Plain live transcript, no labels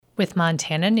With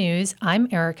Montana News, I'm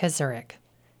Erica Zurich.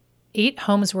 8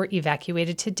 homes were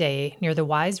evacuated today near the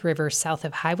Wise River south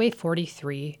of Highway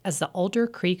 43 as the Alder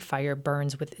Creek fire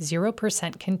burns with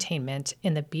 0% containment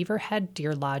in the Beaverhead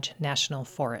Deer Lodge National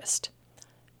Forest.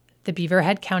 The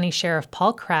Beaverhead County Sheriff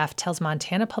Paul Kraft tells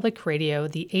Montana Public Radio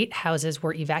the 8 houses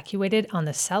were evacuated on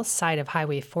the south side of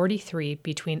Highway 43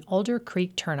 between Alder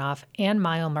Creek Turnoff and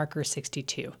mile marker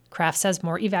 62. Kraft says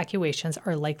more evacuations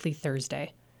are likely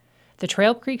Thursday. The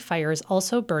Trail Creek fire is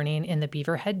also burning in the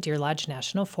Beaverhead Deer Lodge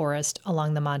National Forest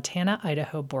along the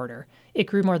Montana-Idaho border. It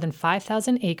grew more than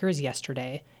 5,000 acres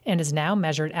yesterday and is now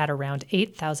measured at around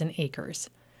 8,000 acres.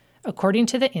 According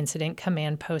to the incident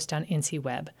command post on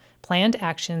INCIWeb, planned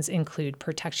actions include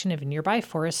protection of nearby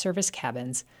Forest Service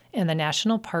cabins and the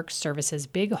National Park Service's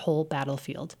Big Hole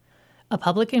battlefield. A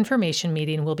public information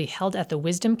meeting will be held at the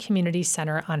Wisdom Community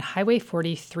Center on Highway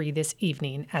 43 this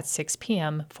evening at 6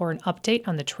 p.m. for an update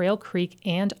on the Trail Creek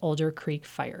and Alder Creek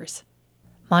fires.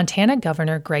 Montana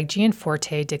Governor Greg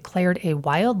Gianforte declared a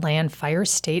wildland fire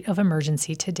state of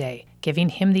emergency today, giving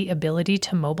him the ability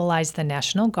to mobilize the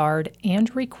National Guard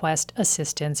and request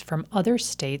assistance from other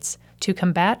states to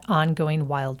combat ongoing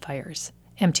wildfires.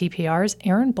 MTPR's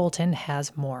Aaron Bolton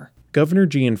has more. Governor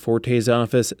Gianforte's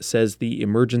office says the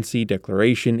emergency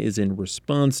declaration is in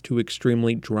response to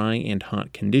extremely dry and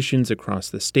hot conditions across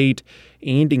the state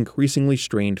and increasingly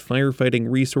strained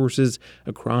firefighting resources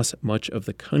across much of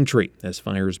the country as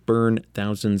fires burn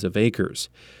thousands of acres.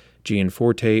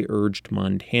 Gianforte urged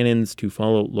Montanans to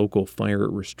follow local fire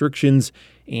restrictions,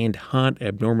 and hot,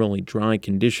 abnormally dry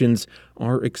conditions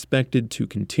are expected to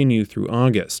continue through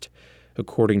August.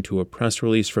 According to a press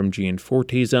release from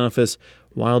Gianforte's office,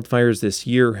 wildfires this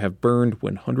year have burned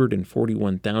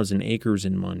 141,000 acres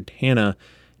in Montana.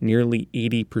 Nearly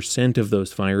 80% of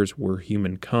those fires were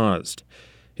human-caused.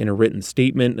 In a written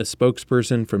statement, a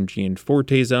spokesperson from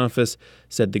Gianforte's office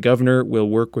said the governor will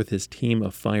work with his team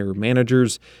of fire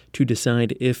managers to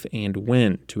decide if and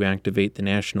when to activate the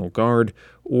National Guard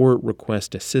or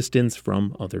request assistance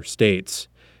from other states.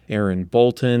 Aaron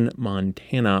Bolton,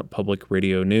 Montana Public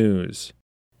Radio News.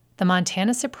 The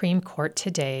Montana Supreme Court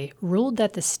today ruled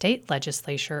that the state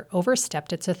legislature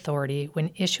overstepped its authority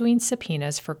when issuing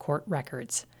subpoenas for court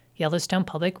records. Yellowstone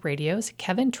Public Radio's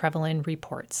Kevin Trevelyan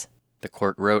reports. The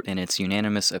court wrote in its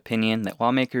unanimous opinion that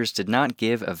lawmakers did not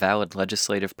give a valid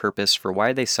legislative purpose for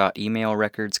why they sought email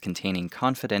records containing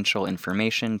confidential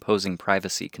information posing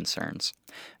privacy concerns.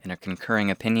 In a concurring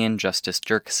opinion, Justice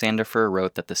Dirk Sandifer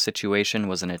wrote that the situation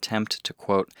was an attempt to,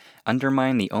 quote,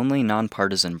 undermine the only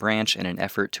nonpartisan branch in an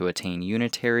effort to attain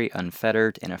unitary,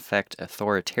 unfettered, in effect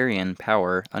authoritarian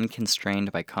power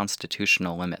unconstrained by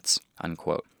constitutional limits,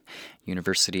 unquote.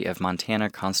 University of Montana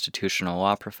constitutional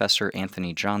law professor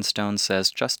Anthony Johnstone says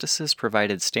justices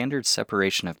provided standard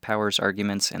separation of powers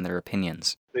arguments in their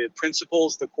opinions. The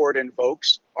principles the court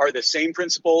invokes are the same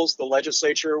principles the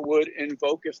legislature would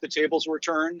invoke if the tables were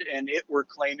turned and it were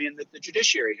claiming that the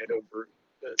judiciary had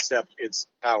overstepped its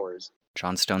powers.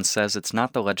 Johnstone says it's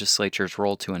not the legislature's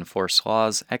role to enforce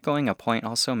laws, echoing a point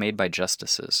also made by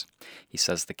justices. He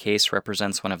says the case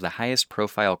represents one of the highest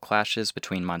profile clashes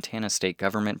between Montana state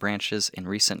government branches in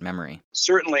recent memory.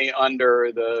 Certainly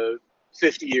under the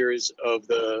 50 years of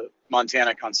the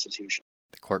Montana Constitution.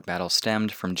 The court battle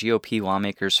stemmed from GOP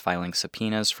lawmakers filing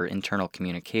subpoenas for internal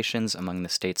communications among the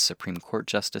state's Supreme Court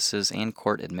justices and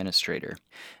court administrator.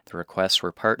 The requests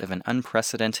were part of an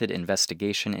unprecedented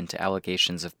investigation into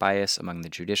allegations of bias among the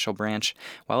judicial branch,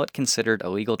 while it considered a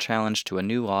legal challenge to a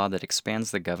new law that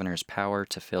expands the governor's power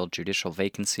to fill judicial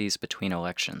vacancies between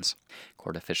elections.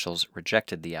 Court officials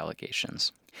rejected the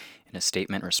allegations. In a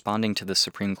statement responding to the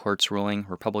Supreme Court's ruling,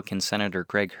 Republican Senator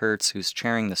Greg Hertz, who's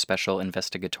chairing the Special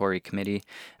Investigatory Committee,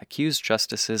 accused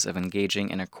justices of engaging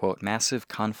in a, quote, massive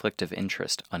conflict of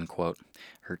interest, unquote.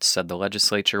 Hertz said the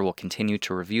legislature will continue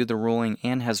to review the ruling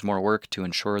and has more work to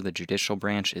ensure the judicial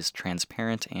branch is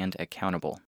transparent and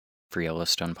accountable. For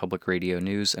Yellowstone Public Radio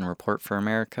News and Report for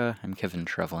America, I'm Kevin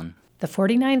Trevelyan. The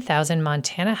 49,000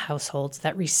 Montana households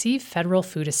that receive federal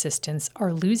food assistance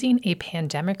are losing a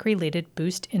pandemic-related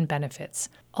boost in benefits,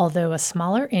 although a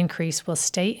smaller increase will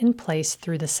stay in place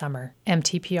through the summer.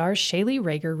 MTPR's Shaylee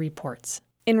Rager reports.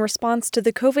 In response to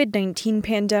the COVID-19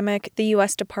 pandemic, the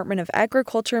U.S. Department of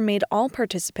Agriculture made all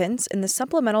participants in the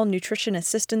Supplemental Nutrition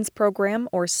Assistance Program,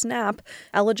 or SNAP,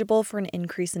 eligible for an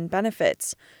increase in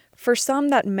benefits. For some,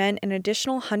 that meant an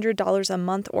additional $100 a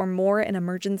month or more in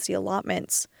emergency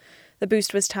allotments. The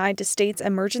boost was tied to states'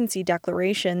 emergency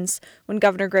declarations. When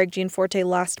Governor Greg Gianforte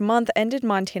last month ended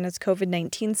Montana's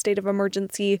COVID-19 state of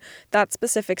emergency, that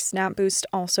specific SNAP boost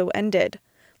also ended.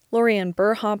 Lorianne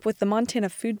Burhop with the Montana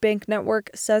Food Bank Network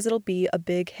says it'll be a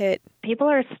big hit. People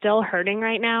are still hurting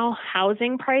right now.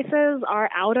 Housing prices are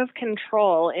out of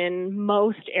control in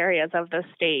most areas of the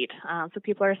state. So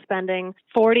people are spending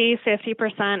 40,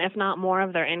 50%, if not more,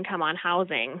 of their income on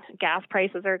housing. Gas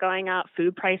prices are going up.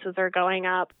 Food prices are going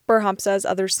up. Burhop says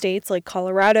other states like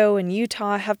Colorado and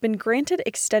Utah have been granted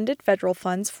extended federal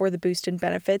funds for the boost in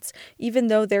benefits, even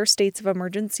though their states of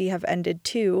emergency have ended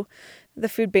too. The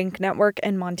Food Bank Network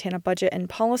and Montana Budget and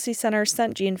Policy Center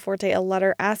sent Gianforte a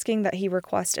letter asking that he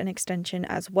request an extension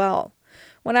as well.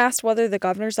 When asked whether the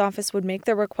governor's office would make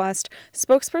the request,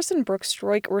 spokesperson Brooke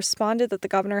Stroik responded that the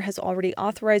governor has already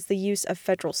authorized the use of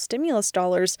federal stimulus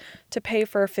dollars to pay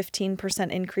for a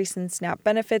 15% increase in SNAP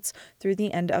benefits through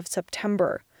the end of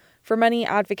September. For many,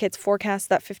 advocates forecast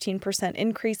that 15%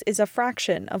 increase is a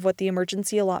fraction of what the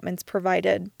emergency allotments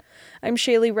provided. I'm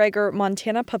Shaylee Rager,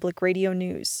 Montana Public Radio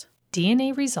News.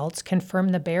 DNA results confirm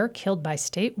the bear killed by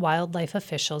state wildlife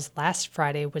officials last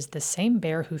Friday was the same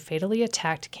bear who fatally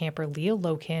attacked camper Leo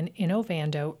Locan in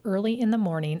Ovando early in the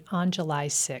morning on July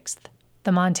 6th.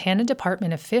 The Montana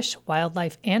Department of Fish,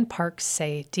 Wildlife, and Parks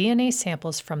say DNA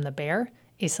samples from the bear,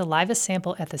 a saliva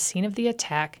sample at the scene of the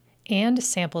attack, and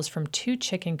samples from 2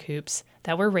 chicken coops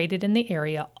that were raided in the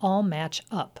area all match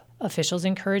up. Officials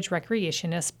encourage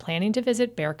recreationists planning to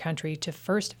visit bear country to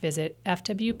first visit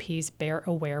FWP's Bear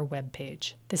Aware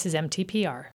webpage. This is MTPR.